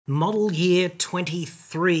Model year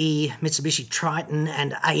 23 Mitsubishi Triton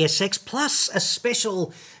and ASX, plus a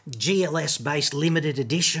special GLS-based limited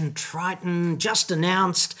edition Triton just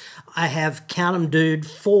announced. I have, count 'em dude,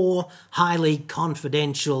 4 highly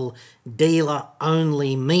confidential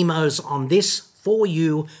dealer-only memos on this for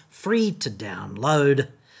you, free to download,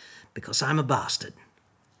 because I'm a bastard.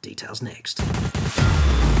 Details next.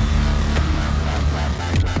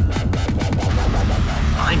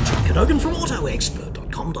 I'm John Cadogan from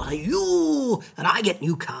AutoExpert.com.au, and I get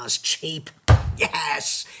new cars cheap.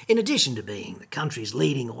 Yes! In addition to being the country's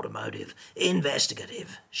leading automotive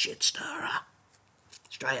investigative shit stirrer.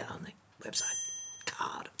 Australia only. Website.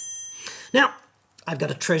 Card. Now, I've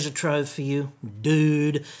got a treasure trove for you,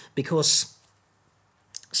 dude, because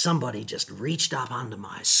somebody just reached up under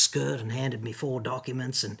my skirt and handed me 4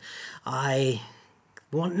 documents, and I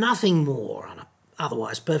want nothing more on a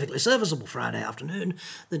otherwise perfectly serviceable Friday afternoon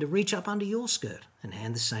than to reach up under your skirt and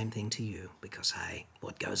hand the same thing to you, because, hey,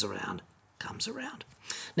 what goes around comes around.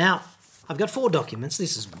 Now, I've got 4 documents.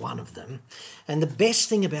 This is one of them. And the best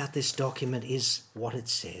thing about this document is what it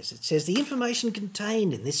says. It says the information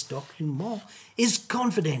contained in this document is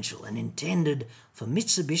confidential and intended for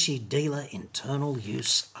Mitsubishi dealer internal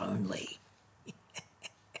use only.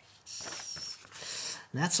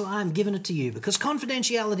 And that's why I'm giving it to you, because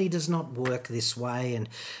confidentiality does not work this way. And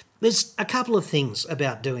there's a couple of things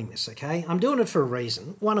about doing this, okay? I'm doing it for a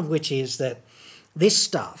reason, one of which is that this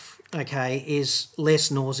stuff, okay, is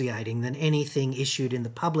less nauseating than anything issued in the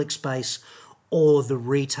public space or the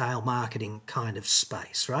retail marketing kind of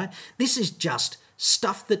space, right? This is just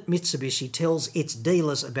stuff that Mitsubishi tells its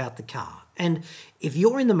dealers about the car. And if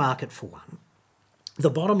you're in the market for one, the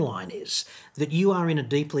bottom line is that you are in a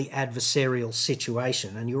deeply adversarial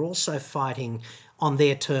situation, and you're also fighting on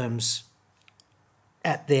their terms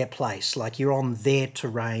at their place, like you're on their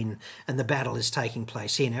terrain and the battle is taking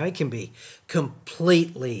place here. Now, it can be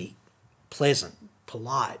completely pleasant,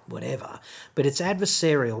 polite, whatever, but it's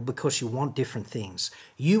adversarial because you want different things.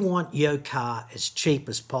 You want your car as cheap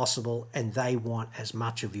as possible, and they want as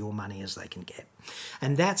much of your money as they can get.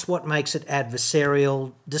 And that's what makes it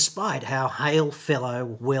adversarial, despite how hail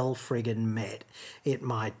fellow well friggin' met it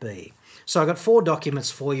might be. So I've got 4 documents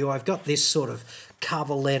for you. I've got this sort of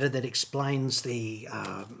cover letter that explains the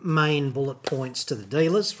main bullet points to the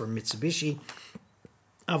dealers from Mitsubishi.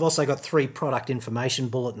 I've also got 3 product information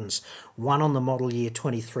bulletins, one on the model year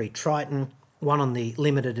 23 Triton, one on the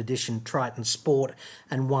limited edition Triton Sport,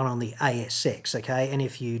 and one on the ASX, okay? And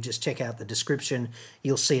if you just check out the description,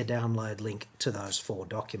 you'll see a download link to those 4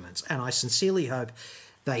 documents. And I sincerely hope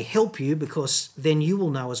they help you, because then you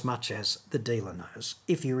will know as much as the dealer knows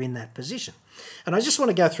if you're in that position. And I just want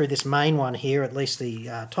to go through this main one here, at least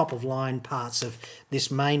the top of line parts of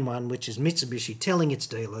this main one, which is Mitsubishi telling its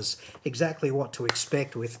dealers exactly what to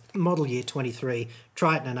expect with model year 23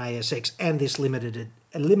 Triton and ASX and this limited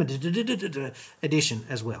edition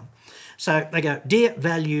as well. So they go, "Dear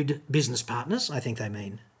valued business partners," I think they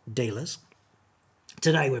mean dealers.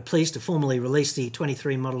 "Today we're pleased to formally release the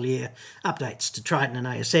 23 model year updates to Triton and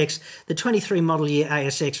ASX. The 23 model year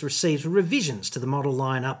ASX receives revisions to the model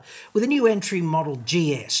lineup with a new entry model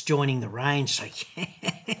GS joining the range." So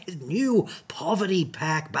yeah, new poverty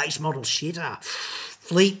pack base model shitter.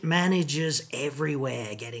 Fleet managers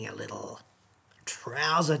everywhere getting a little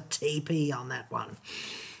trouser teepee on that one.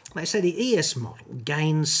 They say the ES model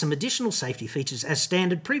gains some additional safety features as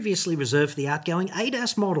standard, previously reserved for the outgoing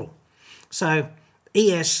ADAS model. So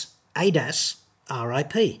ES, ADAS,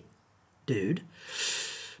 RIP, dude.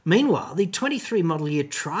 Meanwhile, the 23 model year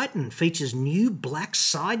Triton features new black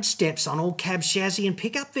side steps on all cab chassis and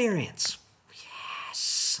pickup variants.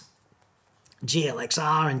 Yes.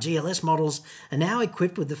 GLXR and GLS models are now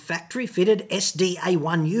equipped with the factory-fitted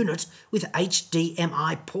SDA1 unit with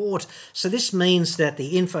HDMI port. So this means that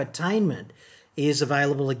the infotainment is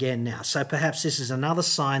available again now. So perhaps this is another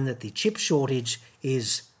sign that the chip shortage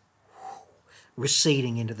is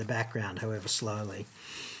receding into the background, however slowly.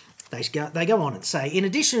 They go on and say, "In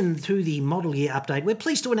addition to the model year update, we're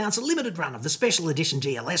pleased to announce a limited run of the special edition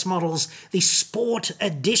GLS models, the Sport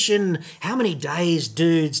Edition." How many days,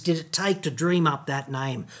 dudes, did it take to dream up that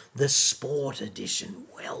name? The Sport Edition.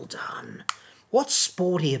 Well done. What's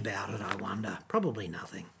sporty about it, I wonder? Probably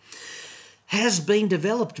nothing. "Has been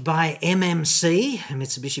developed by MMC,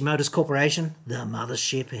 Mitsubishi Motors Corporation, the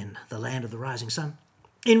mothership in the land of the rising sun,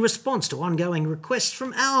 in response to ongoing requests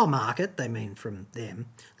from our market," they mean from them,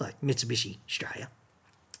 like Mitsubishi Australia,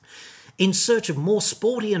 "in search of more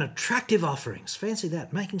sporty and attractive offerings." Fancy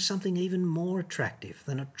that, making something even more attractive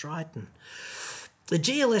than a Triton. The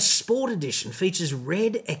GLS Sport Edition features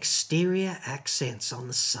red exterior accents on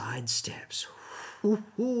the side steps.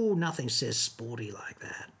 Ooh, nothing says sporty like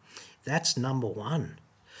that. That's number one.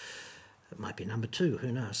 It might be number two,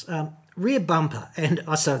 who knows. Rear bumper, and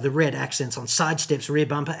also the red accents on side steps, rear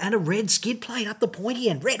bumper, and a red skid plate up the pointy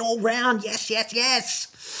end. Red all round, yes, yes,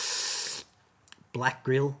 yes. Black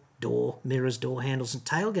grille, door, mirrors, door handles, and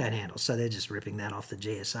tailgate handles. So they're just ripping that off the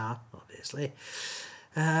GSR, obviously.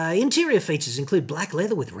 Interior features include black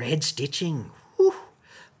leather with red stitching. Whew.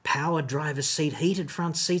 Power driver's seat, heated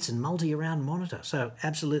front seats, and multi-around monitor. So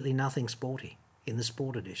absolutely nothing sporty in the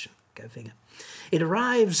Sport Edition. Go figure. It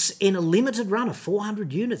arrives in a limited run of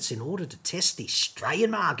 400 units in order to test the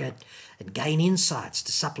Australian market and gain insights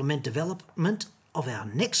to supplement development of our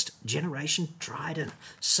next generation Triton.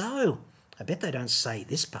 So, I bet they don't say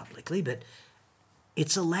this publicly, but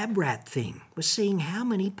it's a lab rat thing. We're seeing how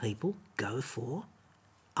many people go for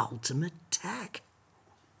ultimate tack.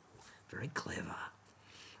 Very clever.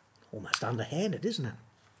 Almost underhanded, isn't it?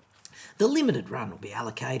 The limited run will be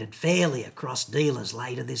allocated fairly across dealers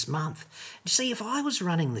later this month. You see, if I was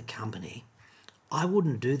running the company, I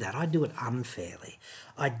wouldn't do that. I'd do it unfairly.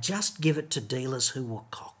 I'd just give it to dealers who were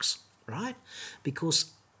cocks, right?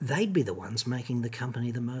 Because they'd be the ones making the company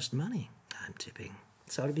the most money. I'm tipping.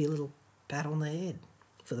 So it'd be a little pat on the head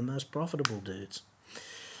for the most profitable dudes.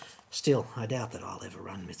 Still, I doubt that I'll ever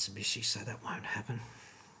run Mitsubishi, so that won't happen.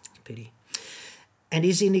 Pity. And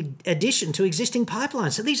is in addition to existing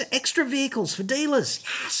pipelines. So these are extra vehicles for dealers.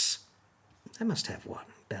 Yes! They must have, what,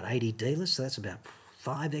 about 80 dealers? So that's about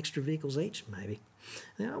 5 extra vehicles each, maybe.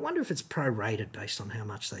 Now, I wonder if it's prorated based on how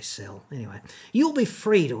much they sell. Anyway, you'll be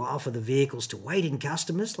free to offer the vehicles to waiting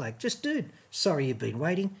customers, like, just, dude, sorry you've been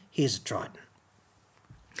waiting, here's a Triton.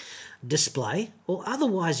 Display or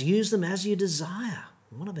otherwise use them as you desire.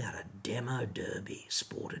 What about a Demo Derby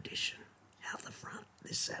Sport Edition out the front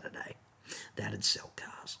this Saturday? That'd sell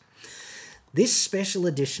cars. This special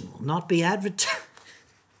edition will not be advertised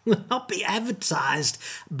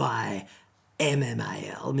by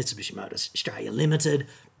MMAL, Mitsubishi Motors Australia Limited,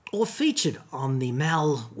 or featured on the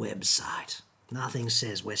MAL website. Nothing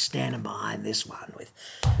says we're standing behind this one with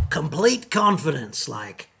complete confidence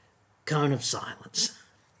like Cone of Silence,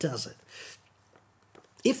 does it?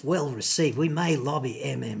 If well received, we may lobby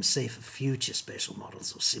MMC for future special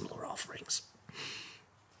models or similar offerings.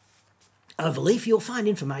 Overleaf, you'll find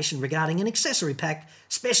information regarding an accessory pack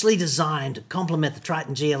specially designed to complement the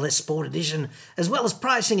Triton GLS Sport Edition, as well as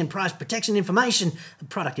pricing and price protection information, a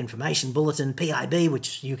product information bulletin, PIB,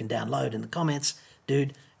 which you can download in the comments.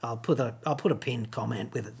 Dude, I'll put a pinned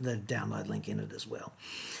comment with the download link in it as well.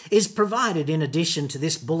 Is provided in addition to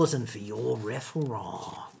this bulletin for your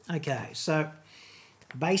reference. Okay, so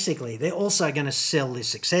basically, they're also going to sell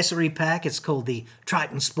this accessory pack. It's called the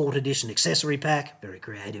Triton Sport Edition Accessory Pack. Very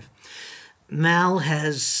creative. MAL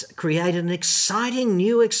has created an exciting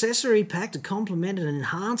new accessory pack to complement and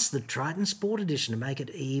enhance the Triton Sport Edition to make it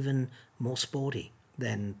even more sporty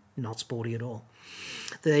than not sporty at all.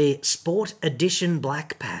 The Sport Edition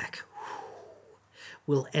Black Pack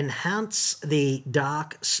will enhance the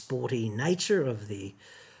dark, sporty nature of the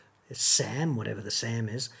SAM, whatever the SAM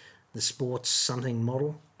is, the sports something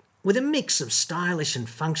model, with a mix of stylish and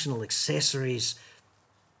functional accessories.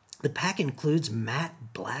 The pack includes matte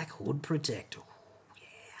black hood protector,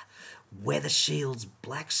 weather shields,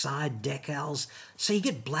 black side decals. So you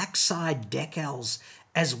get black side decals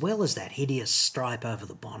as well as that hideous stripe over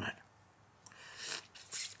the bonnet.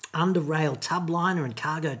 Under rail tub liner and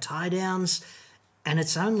cargo tie downs, and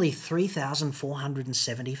it's only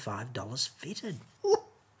 $3,475 fitted. Ooh.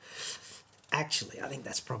 Actually, I think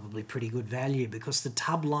that's probably pretty good value because the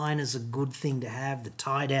tub line is a good thing to have. The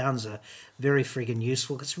tie downs are very friggin'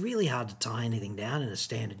 useful. It's really hard to tie anything down in a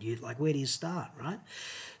standard ute. Like, where do you start, right?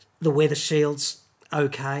 The weather shields,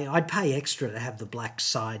 okay. I'd pay extra to have the black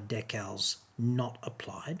side decals not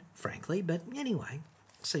applied, frankly, but anyway,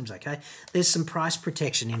 seems okay. There's some price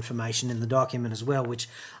protection information in the document as well, which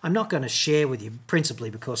I'm not going to share with you,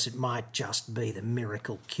 principally because it might just be the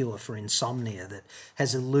miracle cure for insomnia that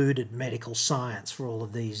has eluded medical science for all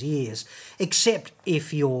of these years, except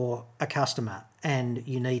if you're a customer and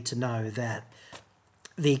you need to know that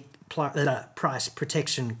the price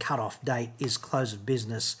protection cut-off date is close of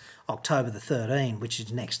business October the 13th, which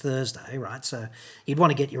is next Thursday, right? So you'd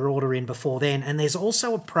want to get your order in before then. And there's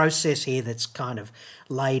also a process here that's kind of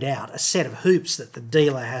laid out, a set of hoops that the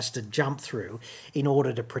dealer has to jump through in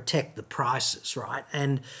order to protect the prices, right?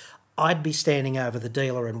 And I'd be standing over the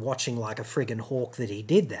dealer and watching like a friggin' hawk that he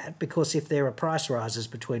did that, because if there are price rises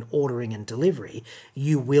between ordering and delivery,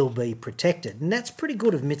 you will be protected. And that's pretty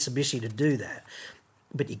good of Mitsubishi to do that.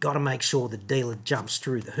 But you've got to make sure the dealer jumps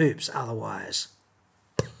through the hoops, otherwise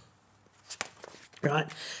right?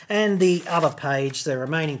 And the other page, the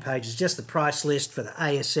remaining page, is just the price list for the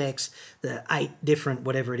ASX, the 8 different,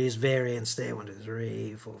 whatever it is, variants there, 1, 2,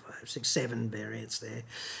 3, 4, 5, 6, 7 variants there,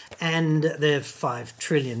 and the 5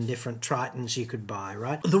 trillion different Tritons you could buy,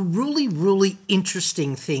 right? The really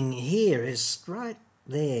interesting thing here is right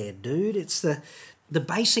there, dude. It's the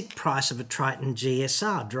basic price of a Triton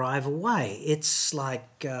GSR drive away. It's like,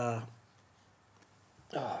 it's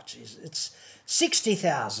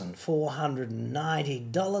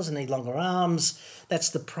 $60,490. I need longer arms. That's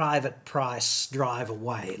the private price drive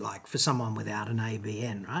away, like for someone without an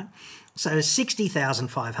ABN, right? So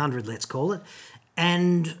 60,500, let's call it.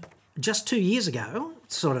 And just 2 years ago,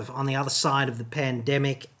 sort of on the other side of the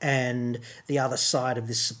pandemic and the other side of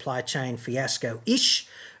this supply chain fiasco-ish,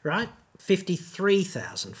 right?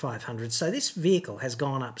 53,500. So this vehicle has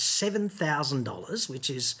gone up $7,000,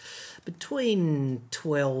 which is between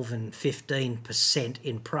 12 and 15%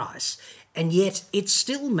 in price, and yet it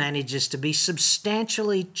still manages to be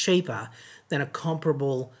substantially cheaper than a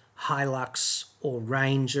comparable Hilux or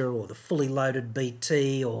Ranger or the fully loaded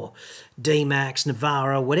BT or D-Max,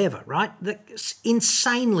 Navara, whatever, right? That's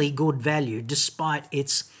insanely good value despite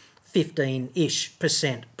its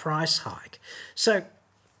 15-ish% price hike. So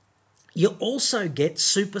you also get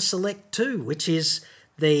Super Select 2, which is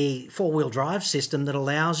the four-wheel drive system that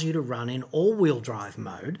allows you to run in all-wheel drive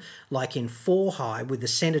mode, like in 4-high with the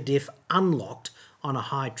centre diff unlocked on a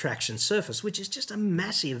high traction surface, which is just a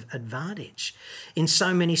massive advantage in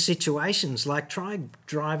so many situations. Like try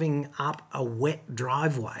driving up a wet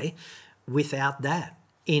driveway without that.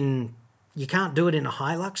 You can't do it in a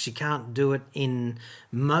Hilux, you can't do it in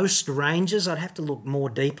most Rangers. I'd have to look more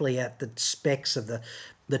deeply at the specs of the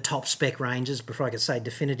top spec Rangers before I could say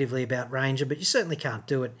definitively about Ranger, but you certainly can't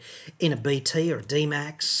do it in a BT or a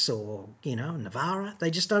D-Max or, Navara. They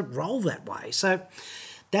just don't roll that way. So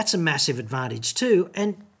that's a massive advantage too,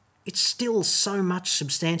 and it's still so much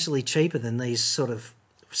substantially cheaper than these sort of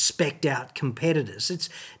spec'd out competitors. It's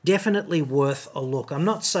definitely worth a look. I'm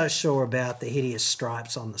not so sure about the hideous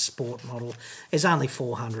stripes on the Sport model. There's only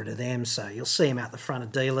 400 of them, so you'll see them out the front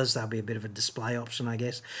of dealers. They'll be a bit of a display option, I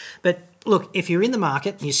guess. But look, if you're in the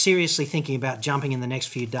market and you're seriously thinking about jumping in the next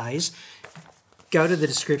few days, go to the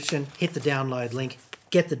description, hit the download link,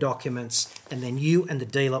 get the documents, and then you and the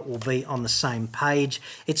dealer will be on the same page.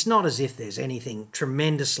 It's not as if there's anything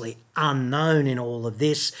tremendously unknown in all of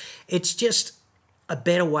this. It's just a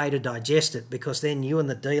better way to digest it, because then you and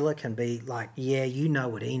the dealer can be like, yeah, you know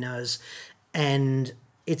what he knows, and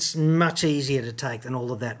it's much easier to take than all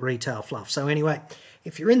of that retail fluff. So anyway,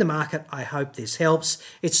 if you're in the market, I hope this helps.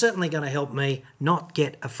 It's certainly going to help me not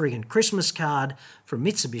get a friggin' Christmas card from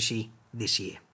Mitsubishi this year.